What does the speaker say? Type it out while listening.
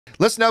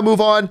Let's now move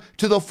on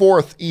to the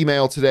fourth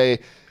email today.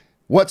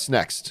 What's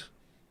next?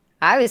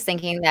 I was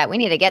thinking that we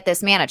need to get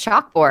this man a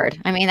chalkboard.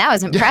 I mean, that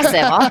was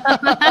impressive.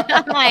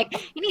 I'm like,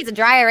 he needs a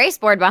dry erase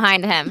board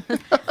behind him.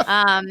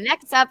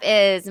 Next up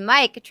is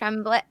Mike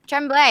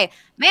Tremblay.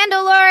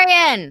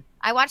 Mandalorian.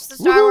 I watched the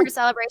Star Wars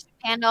Celebration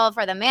panel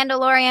for the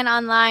Mandalorian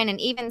online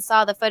and even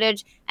saw the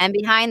footage and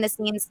behind the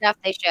scenes stuff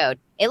they showed.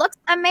 It looks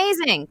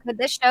amazing. Could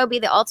this show be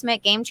the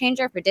ultimate game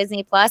changer for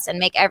Disney Plus and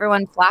make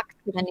everyone flock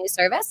to the new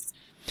service?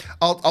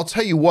 I'll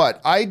tell you what,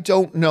 I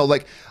don't know.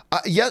 Like,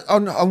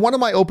 on one of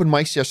my open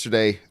mics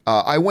yesterday,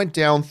 I went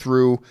down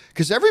through,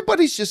 because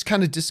everybody's just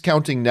kind of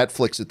discounting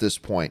Netflix at this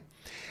point.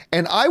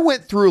 And I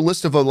went through a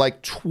list of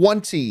like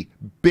 20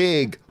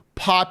 big,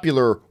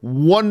 popular,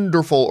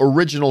 wonderful,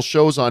 original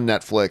shows on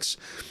Netflix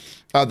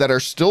that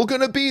are still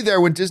going to be there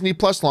when Disney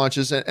Plus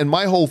launches. And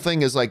my whole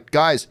thing is like,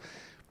 guys,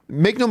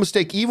 make no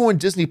mistake, even when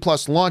Disney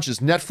Plus launches,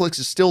 Netflix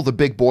is still the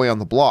big boy on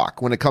the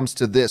block when it comes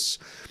to this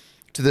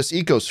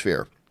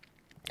ecosphere.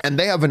 And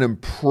they have an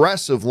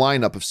impressive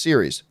lineup of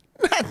series.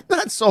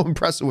 Not so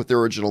impressive with their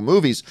original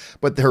movies,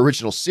 but their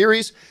original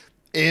series,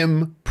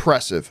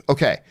 impressive.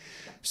 Okay,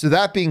 so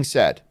that being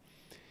said,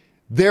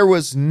 there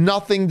was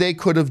nothing they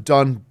could have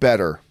done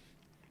better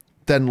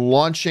than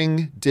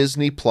launching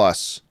Disney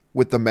Plus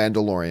with The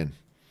Mandalorian.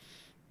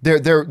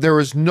 There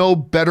is no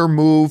better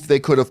move they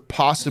could have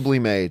possibly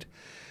made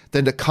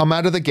than to come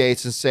out of the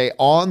gates and say,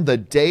 on the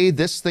day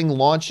this thing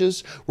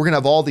launches, we're going to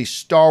have all these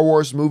Star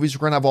Wars movies,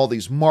 we're going to have all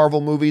these Marvel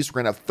movies,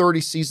 we're going to have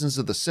 30 seasons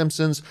of The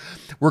Simpsons,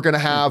 we're going to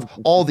have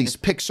all these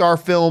Pixar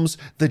films,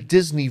 the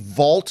Disney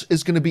Vault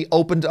is going to be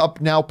opened up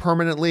now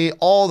permanently,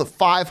 all the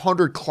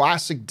 500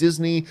 classic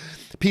Disney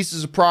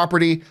pieces of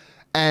property,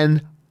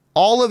 and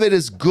all of it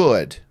is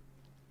good.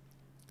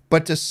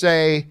 But to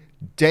say,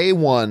 day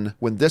one,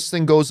 when this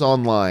thing goes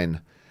online,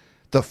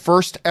 the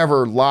first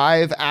ever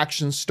live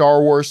action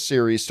Star Wars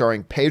series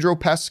starring Pedro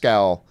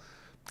Pascal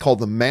called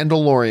The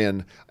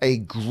Mandalorian, a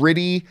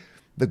gritty,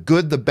 the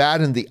good, the bad,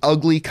 and the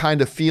ugly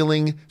kind of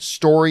feeling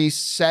story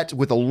set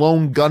with a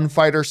lone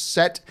gunfighter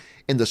set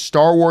in the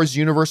Star Wars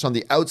universe on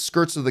the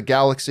outskirts of the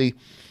galaxy.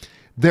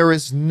 There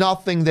is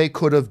nothing they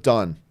could have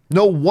done.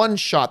 No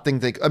one-shot thing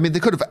they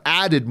could have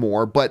added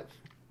more, but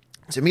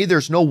to me,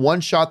 there's no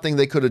one-shot thing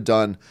they could have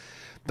done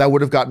that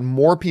would have gotten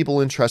more people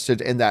interested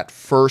in that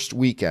first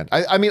weekend.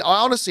 I mean,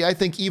 honestly, I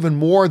think even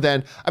more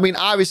than,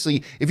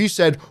 obviously, if you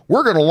said,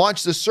 we're going to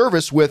launch this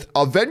service with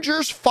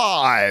Avengers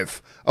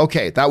 5,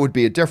 okay, that would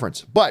be a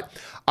difference. But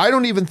I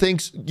don't even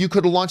think you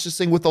could have launched this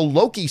thing with a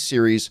Loki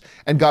series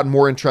and gotten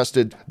more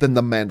interested than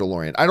The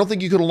Mandalorian. I don't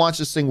think you could have launched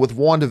this thing with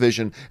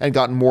WandaVision and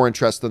gotten more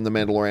interest than The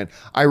Mandalorian.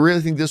 I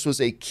really think this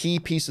was a key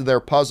piece of their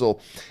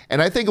puzzle,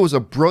 and I think it was a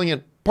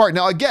brilliant part.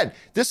 Now, again,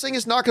 this thing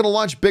is not going to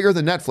launch bigger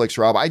than Netflix,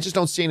 Rob. I just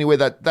don't see any way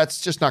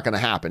that's just not going to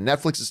happen.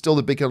 Netflix is still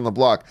the big kid on the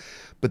block,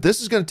 but this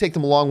is going to take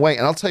them a long way.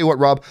 And I'll tell you what,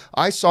 Rob,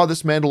 I saw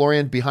this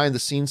Mandalorian behind the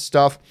scenes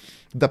stuff.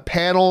 The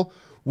panel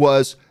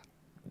was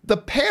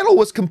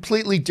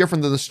completely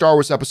different than the Star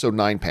Wars Episode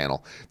 9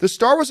 panel. The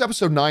Star Wars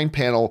Episode 9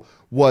 panel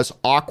was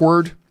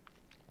awkward.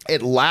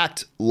 It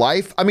lacked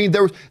life. I mean,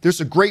 there's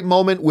a great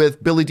moment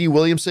with Billy D.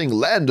 Williams saying,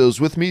 Lando's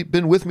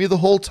been with me the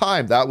whole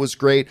time. That was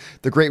great.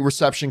 The great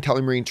reception,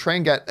 Kelly Marine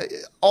Tran got,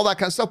 all that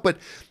kind of stuff. But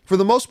for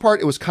the most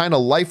part, it was kind of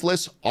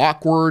lifeless,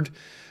 awkward,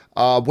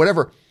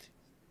 whatever.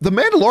 The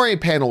Mandalorian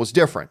panel was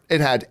different.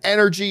 It had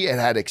energy, it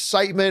had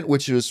excitement,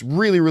 which was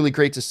really, really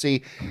great to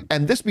see.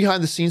 And this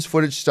behind the scenes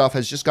footage stuff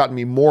has just gotten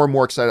me more and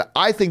more excited.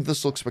 I think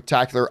this looks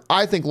spectacular.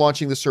 I think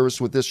launching the service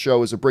with this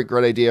show is a great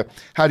idea.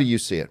 How do you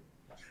see it?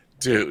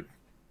 Dude.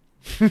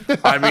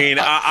 I mean,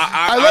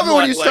 I love it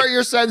when you start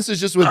your sentences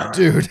just with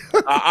dude.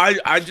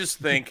 I just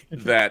think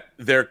that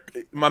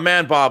my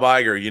man Bob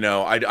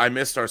Iger, I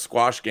missed our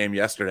squash game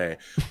yesterday.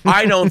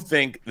 I don't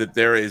think that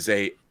there is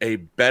a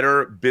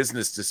better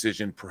business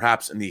decision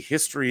perhaps in the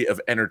history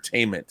of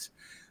entertainment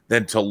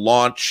than to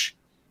launch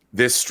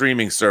this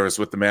streaming service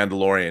with The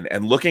Mandalorian.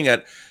 And looking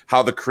at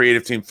how the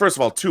creative team, first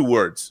of all, 2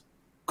 words,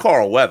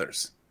 Carl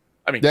Weathers.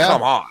 I mean,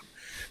 come on.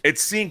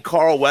 It's seeing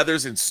Carl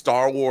Weathers in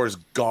Star Wars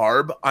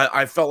garb.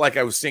 I felt like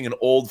I was seeing an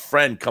old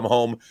friend come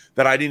home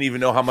that I didn't even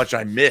know how much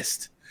I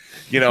missed.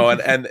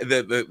 And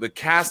the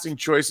casting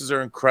choices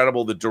are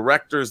incredible. The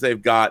directors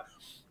they've got.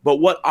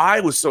 But what I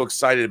was so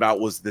excited about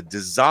was the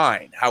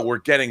design, how we're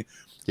getting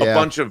a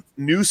bunch of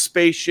new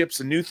spaceships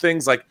and new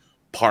things like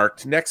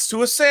parked next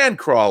to a sand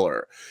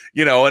crawler,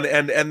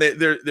 and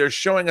they're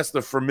showing us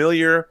the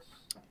familiar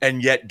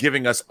and yet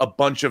giving us a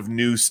bunch of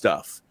new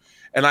stuff.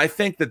 And I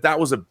think that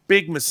was a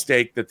big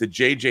mistake that the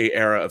JJ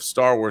era of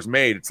Star Wars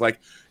made. It's like,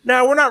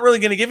 no, we're not really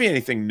going to give you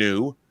anything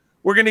new.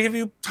 We're going to give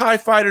you TIE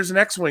fighters and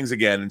X-Wings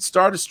again and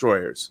Star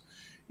Destroyers.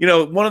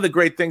 One of the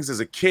great things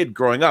as a kid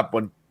growing up,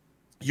 when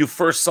you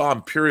first saw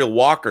Imperial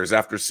Walkers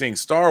after seeing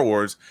Star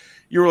Wars,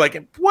 you were like,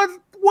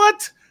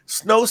 what?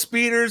 Snow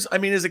speeders? I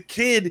mean, as a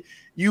kid,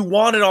 you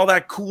wanted all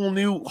that cool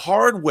new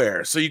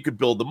hardware so you could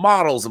build the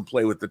models and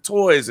play with the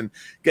toys and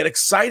get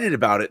excited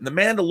about it. And The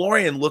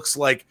Mandalorian looks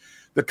like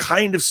the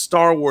kind of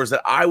Star Wars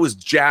that I was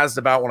jazzed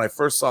about when I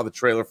first saw the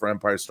trailer for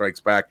Empire Strikes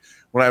Back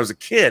when I was a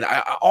kid.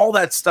 All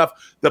that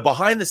stuff, the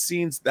behind the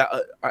scenes, that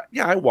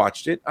yeah, I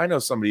watched it. I know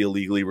somebody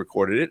illegally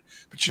recorded it,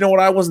 but you know what?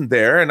 I wasn't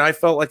there, and I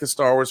felt like a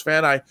Star Wars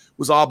fan. I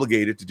was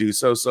obligated to do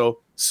so, so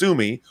sue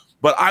me.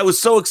 But I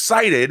was so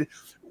excited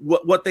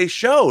what they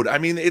showed. I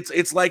mean,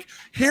 it's like,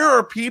 here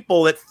are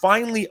people that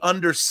finally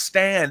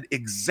understand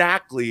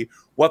exactly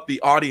what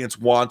the audience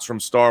wants from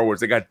Star Wars.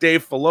 They got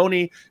Dave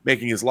Filoni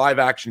making his live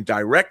action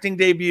directing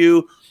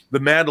debut. The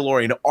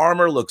Mandalorian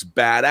armor looks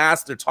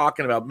badass. They're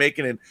talking about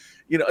making it,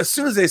 you know, as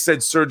soon as they said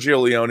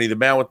Sergio Leone, the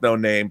man with no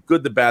name,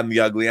 good, the bad, and the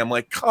ugly, I'm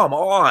like, come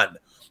on.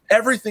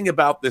 Everything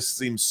about this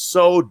seems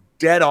so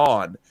dead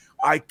on.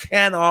 I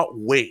cannot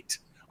wait.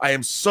 I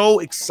am so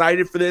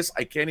excited for this.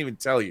 I can't even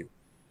tell you.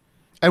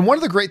 And one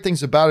of the great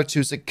things about it, too,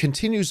 is it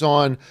continues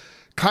on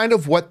kind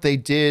of what they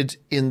did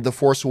in The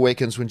Force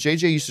Awakens when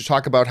JJ used to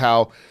talk about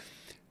how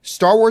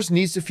Star Wars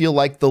needs to feel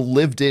like the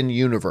lived-in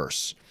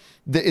universe.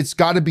 It's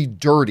got to be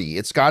dirty.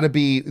 It's got to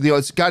be, you know,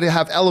 it's got to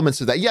have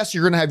elements of that. Yes,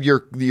 you're going to have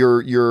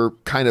your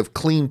kind of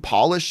clean,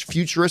 polished,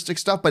 futuristic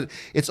stuff, but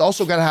it's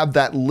also got to have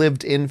that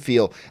lived-in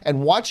feel.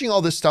 And watching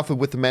all this stuff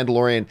with The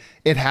Mandalorian,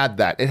 it had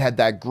that. It had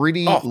that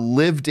gritty,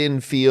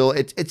 lived-in feel.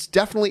 It's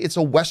definitely, it's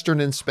a Western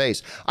in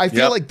space. I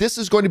feel like this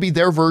is going to be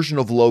their version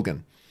of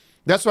Logan.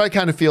 That's what I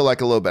kind of feel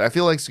like a little bit. I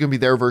feel like it's going to be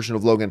their version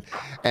of Logan.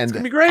 And it's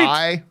going to be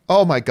great.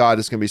 Oh my God,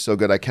 it's going to be so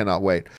good. I cannot wait.